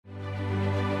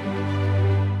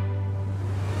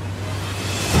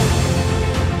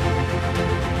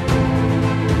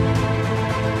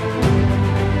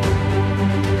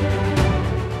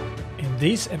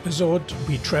this episode,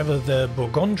 we travel the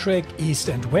Burgoyne Track east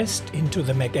and west into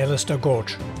the Macalister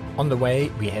Gorge. On the way,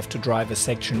 we have to drive a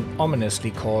section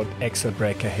ominously called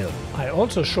Exhilarating Hill. I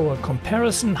also show a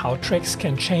comparison how tracks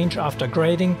can change after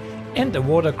grading and a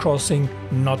water crossing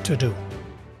not to do.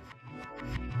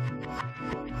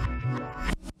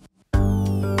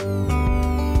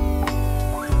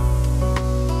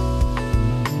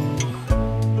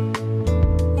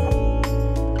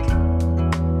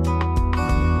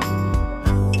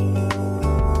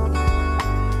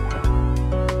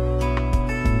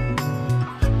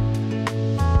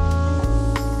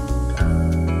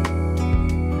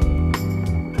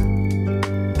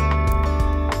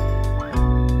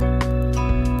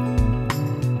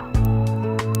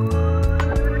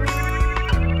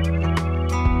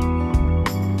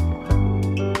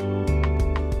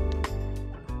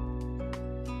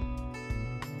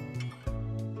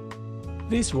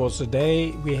 This was the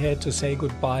day we had to say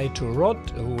goodbye to Rod,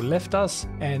 who left us,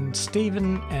 and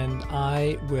Stephen and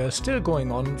I were still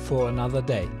going on for another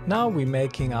day. Now we're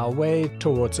making our way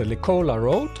towards the Licola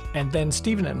road, and then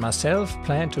Stephen and myself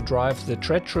plan to drive the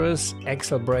treacherous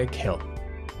Exhilarating Hill.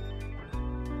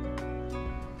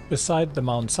 Beside the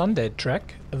Mount Sunday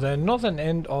track, the northern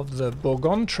end of the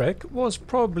Burgoyne Track was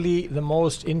probably the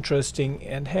most interesting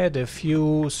and had a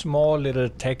few small little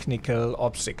technical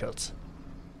obstacles.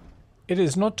 It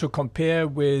is not to compare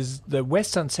with the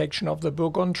western section of the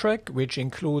Burgoyne Track, which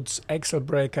includes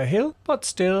Exhilarating Hill, but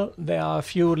still there are a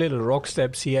few little rock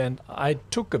steps here, and I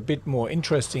took a bit more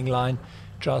interesting line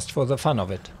just for the fun of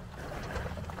it.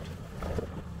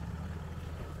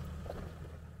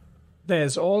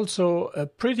 There's also a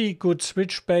pretty good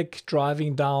switchback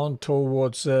driving down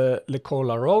towards the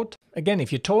Licola road. Again,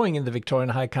 if you're towing in the Victorian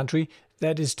High Country,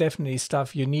 that is definitely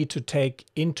stuff you need to take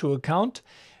into account,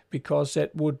 because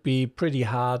that would be pretty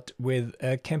hard with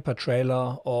a camper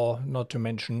trailer, or not to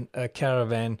mention a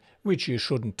caravan, which you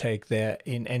shouldn't take there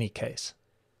in any case.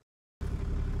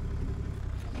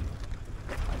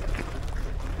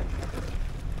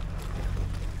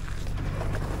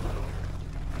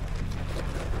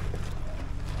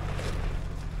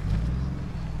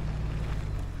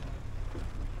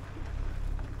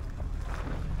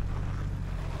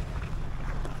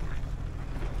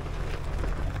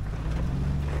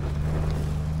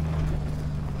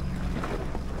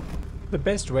 The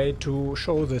best way to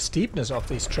show the steepness of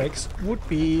these tracks would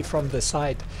be from the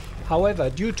side. However,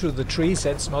 due to the trees,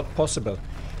 that's not possible.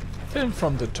 Film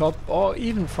from the top or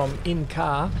even from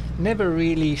in-car never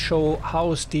really show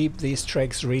how steep these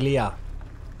tracks really are.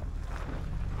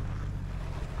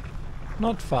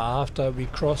 Not far after, we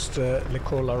crossed the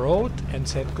Licola road and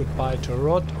said goodbye to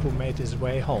Rod, who made his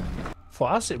way home. For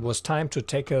us, it was time to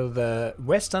tackle the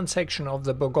western section of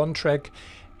the Burgoyne Track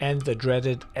and the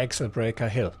dreaded Exhilarating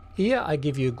Hill. Here I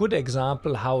give you a good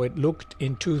example how it looked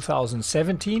in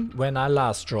 2017 when I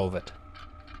last drove it.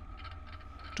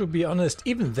 To be honest,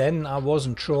 even then I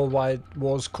wasn't sure why it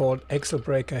was called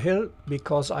Exhilarating Hill,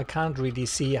 because I can't really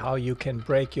see how you can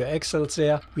break your axles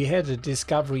there. We had a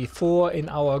Discovery 4 in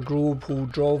our group who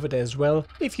drove it as well.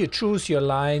 If you choose your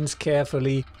lines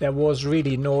carefully, there was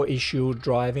really no issue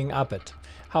driving up it.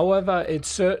 However, it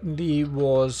certainly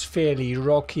was fairly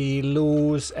rocky,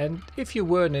 loose, and if you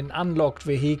were in an unlocked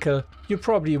vehicle, you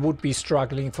probably would be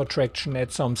struggling for traction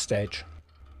at some stage.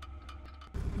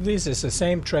 This is the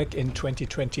same track in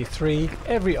 2023.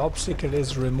 Every obstacle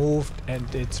is removed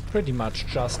and it's pretty much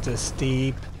just a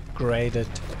steep, graded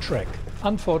track.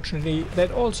 Unfortunately,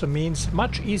 that also means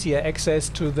much easier access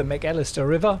to the Macalister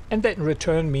River, and that in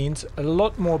return means a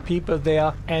lot more people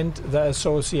there and the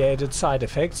associated side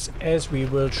effects, as we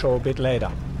will show a bit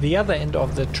later. The other end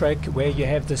of the track, where you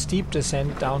have the steep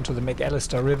descent down to the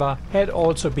Macalister River, had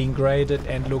also been graded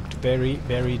and looked very,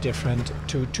 very different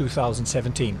to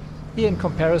 2017. Here in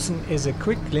comparison is a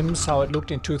quick glimpse how it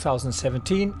looked in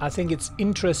 2017. I think it's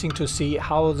interesting to see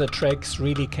how the tracks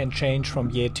really can change from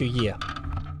year to year.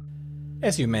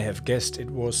 As you may have guessed,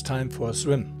 it was time for a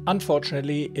swim.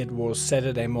 Unfortunately, it was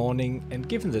Saturday morning, and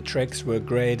given the tracks were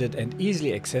graded and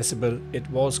easily accessible, it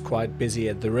was quite busy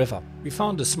at the river. We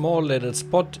found a small little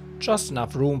spot, just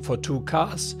enough room for 2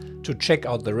 cars, to check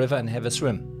out the river and have a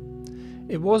swim.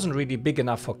 It wasn't really big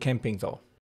enough for camping though.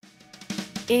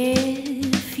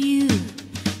 If you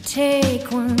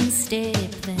take one step,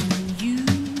 then you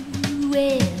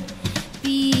will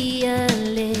be a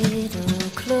little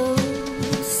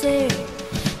closer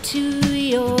to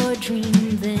your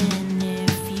dream than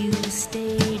if you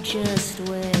stay just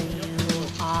where you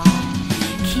are.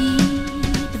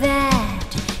 Keep that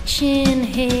chin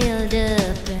held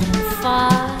up and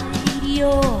fight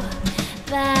your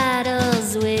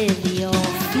battles with your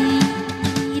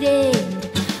feet, and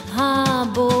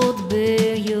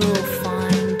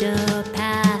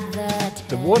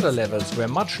water levels were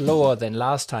much lower than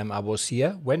last time I was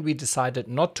here when we decided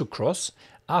not to cross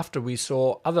after we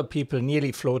saw other people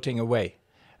nearly floating away.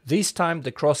 This time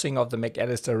the crossing of the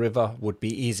Macalister River would be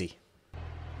easy.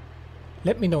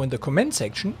 Let me know in the comment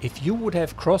section if you would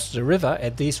have crossed the river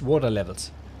at these water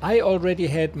levels. I already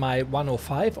had my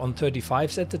 105 on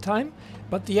 35s at the time,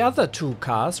 but the other two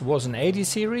cars was an 80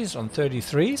 series on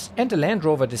 33s and a Land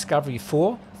Rover Discovery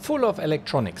 4 full of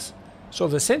electronics. So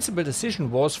the sensible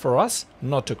decision was for us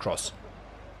not to cross.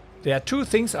 There are two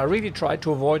things I really try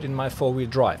to avoid in my four-wheel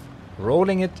drive: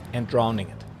 rolling it and drowning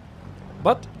it.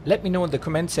 But let me know in the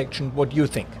comment section what you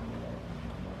think.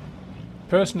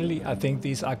 Personally, I think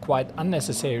these are quite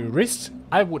unnecessary risks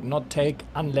I would not take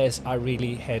unless I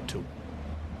really had to.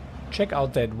 Check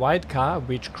out that white car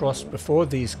which crossed before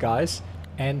these guys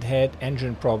and had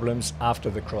engine problems after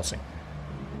the crossing.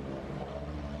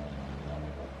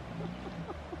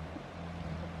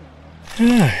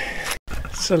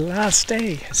 It's the last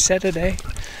day, Saturday.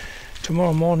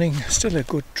 Tomorrow morning still a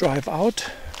good drive out,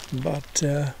 but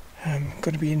I'm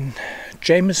gonna be in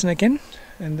Jameson again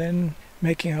and then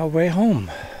making our way home.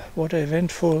 What an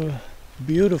eventful,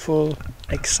 beautiful,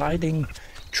 exciting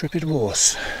trip it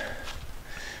was.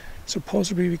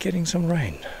 Supposedly we're getting some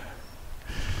rain.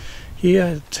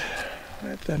 Here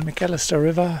at the Macalister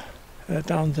River,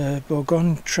 down the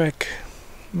Burgoyne Track,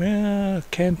 well,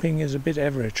 camping is a bit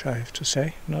average, I have to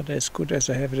say. Not as good as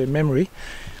I have it in memory,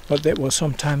 but that was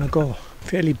some time ago.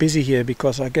 Fairly busy here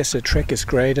because I guess the track is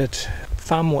graded,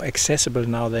 far more accessible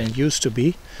now than it used to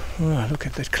be. Oh, look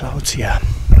at the clouds here.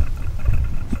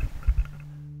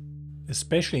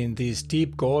 Especially in these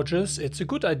deep gorges, it's a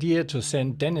good idea to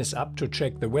send Dennis up to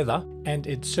check the weather, and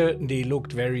it certainly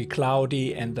looked very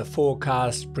cloudy and the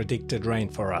forecast predicted rain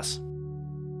for us.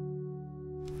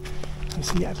 You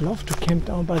see, I'd love to camp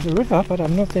down by the river, but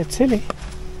I'm not that silly.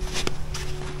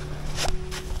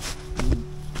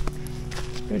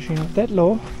 Especially not that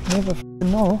low, never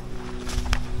know.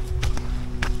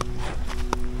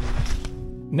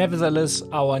 Nevertheless,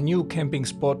 our new camping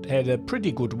spot had a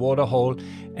pretty good waterhole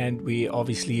and we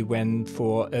obviously went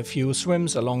for a few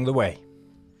swims along the way.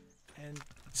 And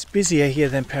it's busier here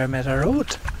than Parramatta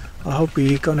Road. I hope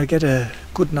we're gonna get a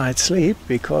good night's sleep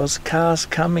because cars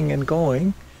coming and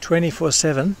going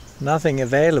 24/7, nothing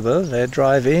available. They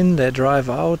drive in, they drive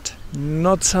out.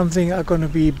 Not something I'm gonna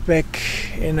be back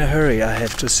in a hurry, I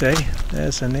have to say.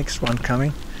 There's the next one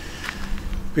coming.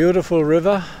 Beautiful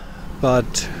river,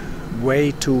 but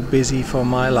way too busy for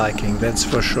my liking, that's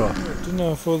for sure.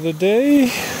 Dinner for the day.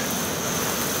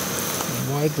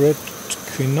 White red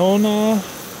quinoa,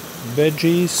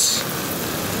 veggies,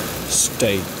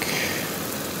 steak.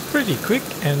 Pretty quick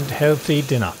and healthy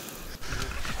dinner.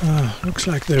 Looks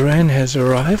like the rain has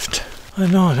arrived. I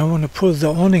know I don't want to pull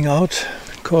the awning out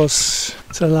because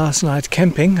it's the last night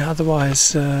camping,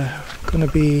 otherwise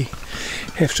gonna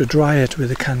have to dry it with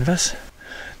the canvas.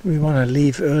 We want to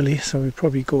leave early, so we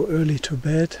probably go early to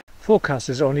bed. Forecast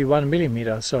is only 1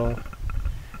 millimeter, so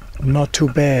not too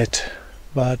bad,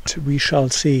 but we shall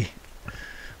see.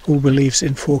 Who believes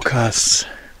in forecasts?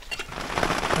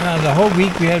 The whole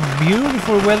week we had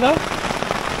beautiful weather.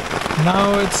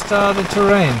 Now it started to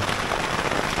rain.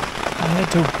 I had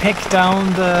to pack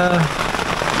down the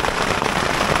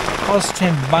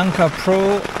Austin Bunker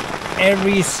Pro,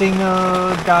 every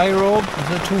single guy rope.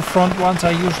 The two front ones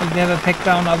I usually never pack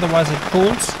down, otherwise it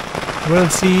pulls. We'll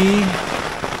see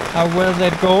how well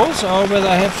that goes, or whether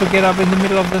I have to get up in the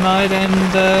middle of the night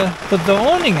and put the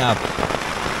awning up.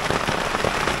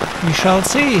 We shall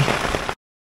see.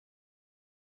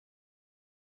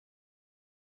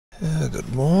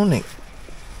 Good morning.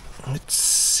 It's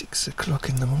 6 o'clock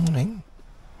in the morning.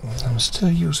 I'm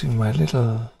still using my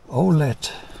little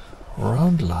OLED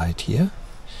round light here.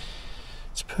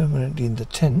 It's permanently in the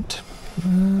tent.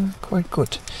 Quite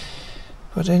good.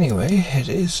 But anyway, it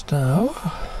is now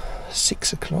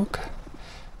 6 o'clock.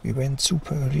 We went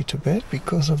super early to bed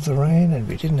because of the rain and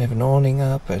we didn't have an awning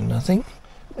up and nothing.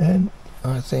 And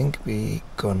I think we're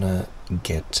gonna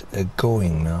get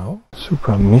going now.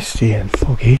 Super misty and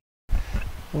foggy.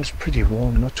 It was pretty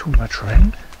warm, not too much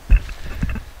rain.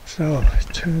 So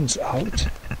it turns out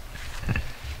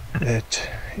that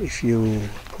if you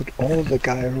put all the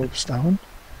guy ropes down,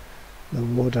 the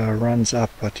water runs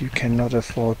up, but you cannot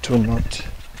afford to not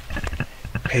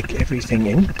pack everything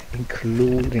in,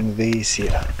 including these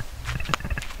here.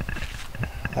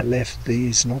 I left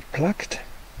these not plugged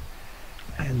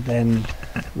and then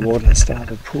water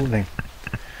started pooling.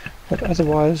 But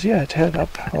otherwise, yeah, it held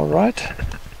up alright.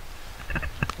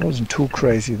 It wasn't too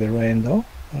crazy, the rain though,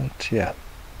 but yeah.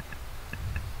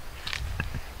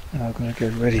 Now I'm gonna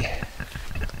get ready.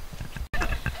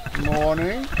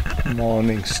 Morning.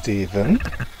 Morning, Stephen.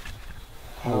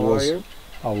 How are you?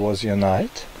 How was your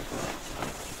night?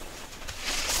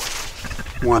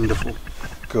 Wonderful.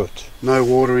 Good. No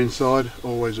water inside,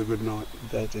 always a good night.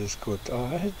 That is good.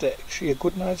 I had actually a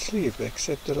good night's sleep,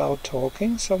 except the loud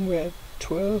talking somewhere at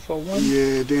 12 or 1.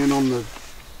 Yeah, down on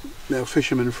our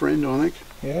fisherman friend, I think.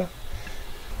 Yeah.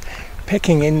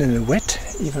 Packing in the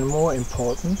wet, even more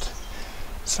important.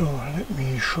 So let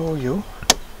me show you.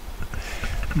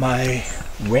 My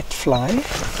wet fly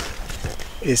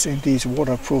is in this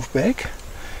waterproof bag.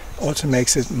 Also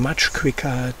makes it much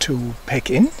quicker to pack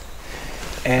in.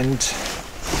 And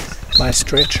my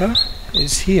stretcher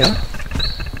is here.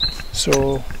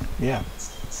 So yeah,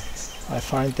 I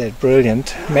find that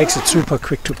brilliant. Makes it super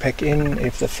quick to pack in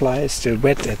if the fly is still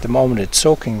wet. At the moment it's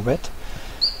soaking wet.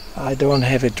 I don't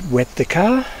have it wet the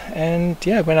car, and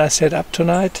yeah, when I set up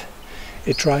tonight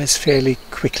it dries fairly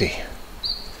quickly.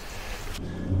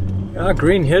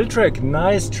 Green Hill Track,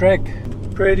 nice track.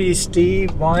 Pretty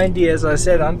steep, windy, as I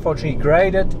said, unfortunately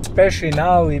graded. Especially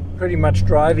now we're pretty much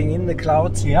driving in the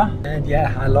clouds here. And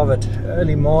yeah, I love it.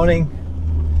 Early morning,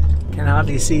 can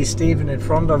hardly see Stephen in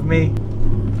front of me.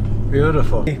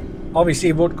 Beautiful.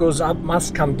 Obviously what goes up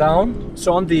must come down.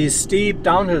 So on the steep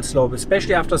downhill slope,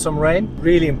 especially after some rain,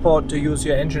 really important to use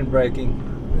your engine braking,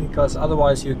 because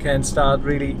otherwise you can start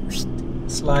really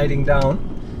sliding down.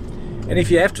 And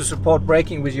if you have to support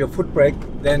braking with your foot brake,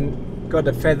 then got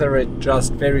to feather it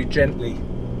just very gently.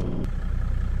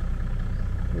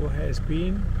 Who has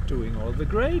been doing all the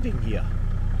grading here?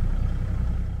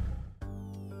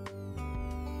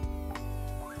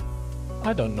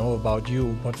 I don't know about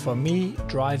you, but for me,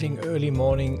 driving early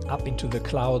morning up into the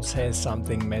clouds has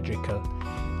something magical,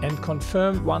 and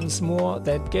confirmed once more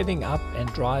that getting up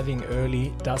and driving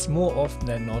early does more often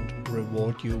than not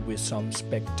reward you with some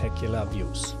spectacular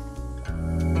views.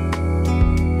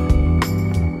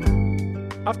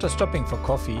 After stopping for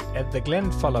coffee at the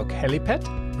Glenfalloch helipad,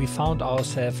 we found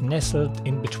ourselves nestled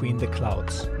in between the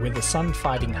clouds, with the sun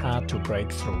fighting hard to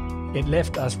break through. It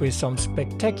left us with some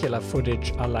spectacular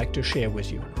footage I'd like to share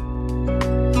with you.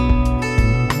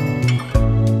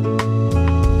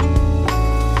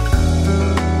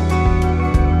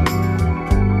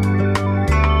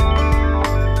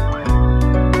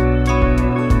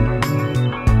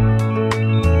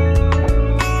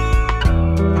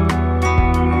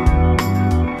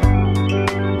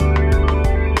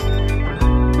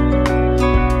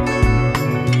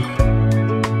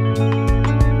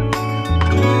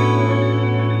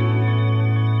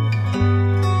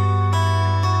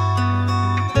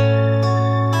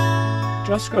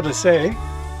 Just gotta say,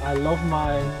 I love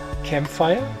my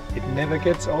campfire. It never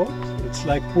gets old. It's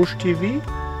like bush TV,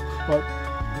 but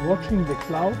watching the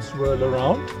clouds swirl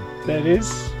around, that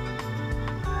is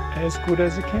as good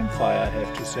as a campfire, I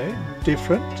have to say.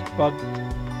 Different, but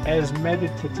as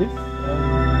meditative.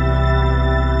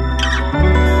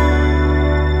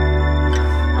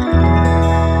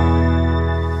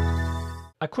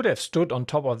 I could have stood on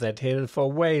top of that hill for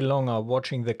way longer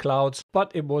watching the clouds,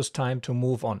 but it was time to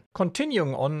move on.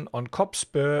 Continuing on Cobb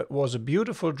Spur was a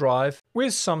beautiful drive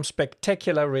with some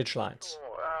spectacular ridgelines.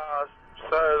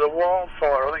 So the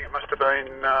wildfire, I think it must have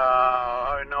been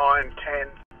 09-10,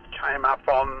 came up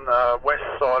on the west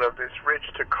side of this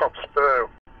ridge to Cobb Spur,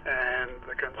 and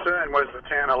the concern was the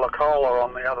town of Licola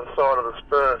on the other side of the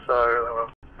spur, so they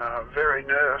were very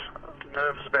nervous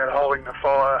about holding the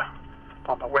fire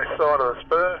on the west side of the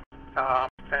spur,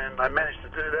 and they managed to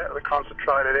do that with a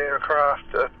concentrated aircraft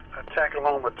attack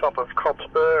along the top of Cobb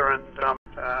Spur, and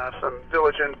some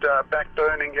diligent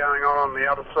backburning going on the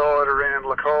other side around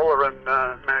Licola, and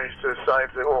managed to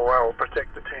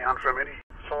protect the town from any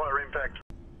fire impact.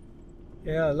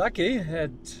 Yeah, lucky.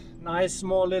 Had nice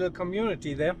small little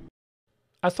community there.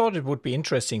 I thought it would be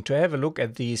interesting to have a look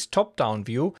at this top-down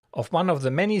view of one of the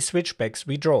many switchbacks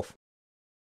we drove.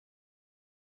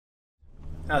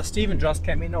 Stephen just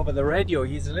came in over the radio.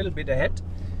 He's a little bit ahead.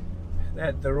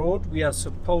 That the road we are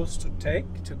supposed to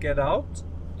take to get out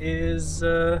is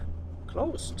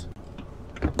closed.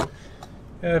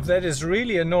 If that is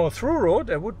really a no-through road,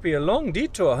 that would be a long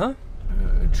detour, huh?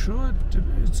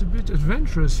 It's a bit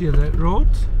adventurous here, that road.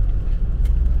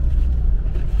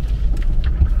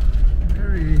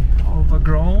 Very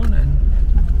overgrown, and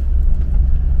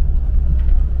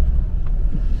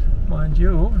mind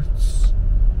you, it's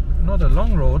not a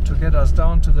long road to get us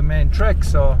down to the main track,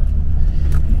 so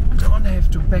don't have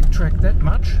to backtrack that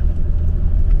much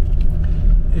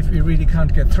if we really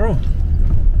can't get through.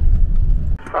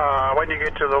 When you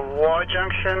get to the Y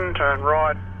junction, turn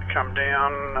right, come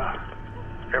down,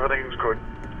 everything's good.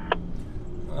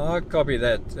 Copy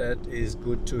that. That is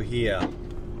good to hear.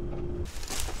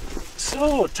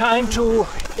 So, time to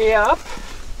air up.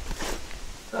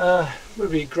 Will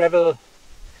be gravel,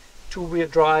 two-wheel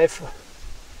drive.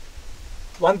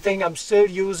 One thing I'm still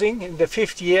using in the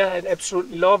 5th year and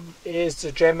absolutely love is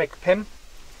the JMac PEM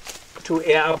to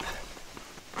air up.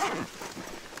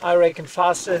 I reckon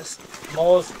fastest,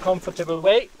 most comfortable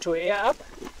way to air up.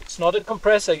 It's not a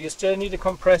compressor, you still need a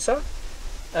compressor.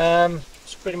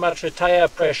 It's pretty much a tire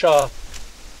pressure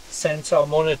sensor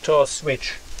monitor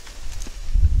switch.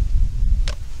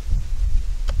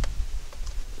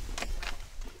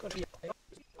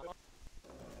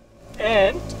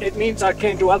 And it means I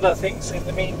can do other things in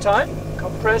the meantime.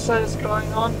 Compressor is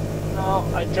going on. Now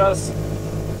I just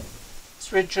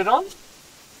switch it on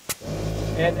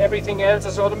and everything else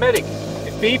is automatic.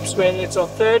 It beeps when it's on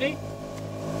 30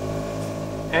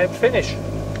 and finish.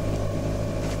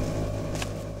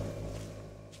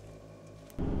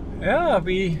 Yeah,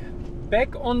 we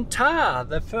back on tar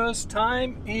the first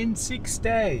time in 6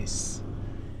 days.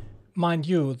 Mind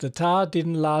you, the tar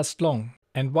didn't last long.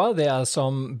 And while there are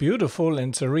some beautiful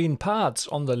and serene parts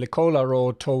on the Licola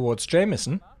road towards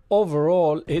Jameson,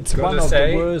 overall it's one of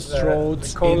the worst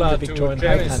roads in the Victorian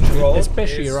High Country,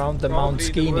 especially around the Mount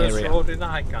Skene area. Road in the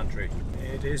High Country.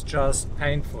 It is just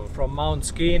painful. From Mount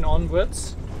Skene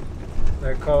onwards,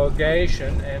 the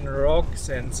corrugation and rocks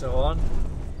and so on,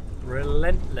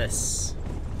 relentless.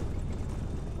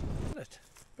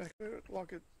 Back there,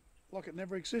 like it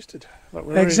never existed. Like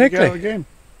we're Exactly. ready to go again.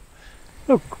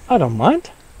 Look, I don't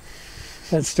mind.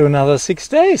 Let's do another 6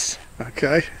 days.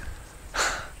 Okay.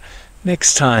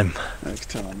 Next time.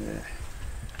 Next time, yeah.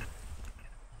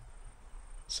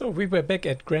 So we were back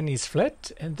at Granny's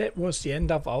flat and that was the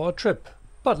end of our trip.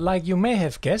 But like you may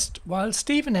have guessed, while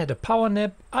Stephen had a power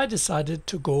nap, I decided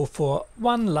to go for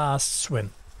one last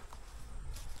swim.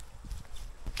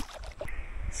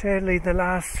 Sadly the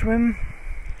last swim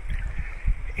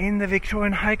in the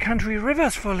Victorian High Country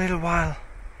rivers for a little while.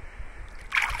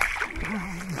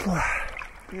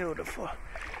 Beautiful.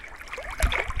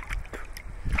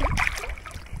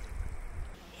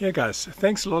 Yeah guys,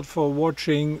 thanks a lot for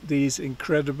watching this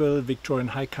incredible Victorian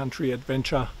High Country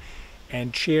adventure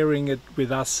and sharing it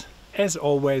with us. As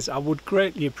always, I would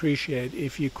greatly appreciate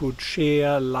if you could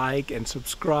share, like and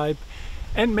subscribe.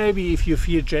 And maybe if you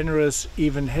feel generous,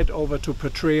 even head over to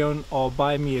Patreon or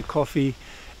buy me a coffee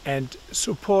and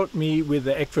support me with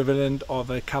the equivalent of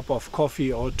a cup of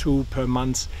coffee or 2 per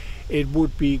month. It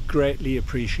would be greatly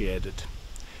appreciated.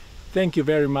 Thank you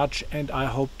very much and I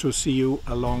hope to see you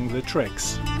along the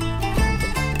tracks.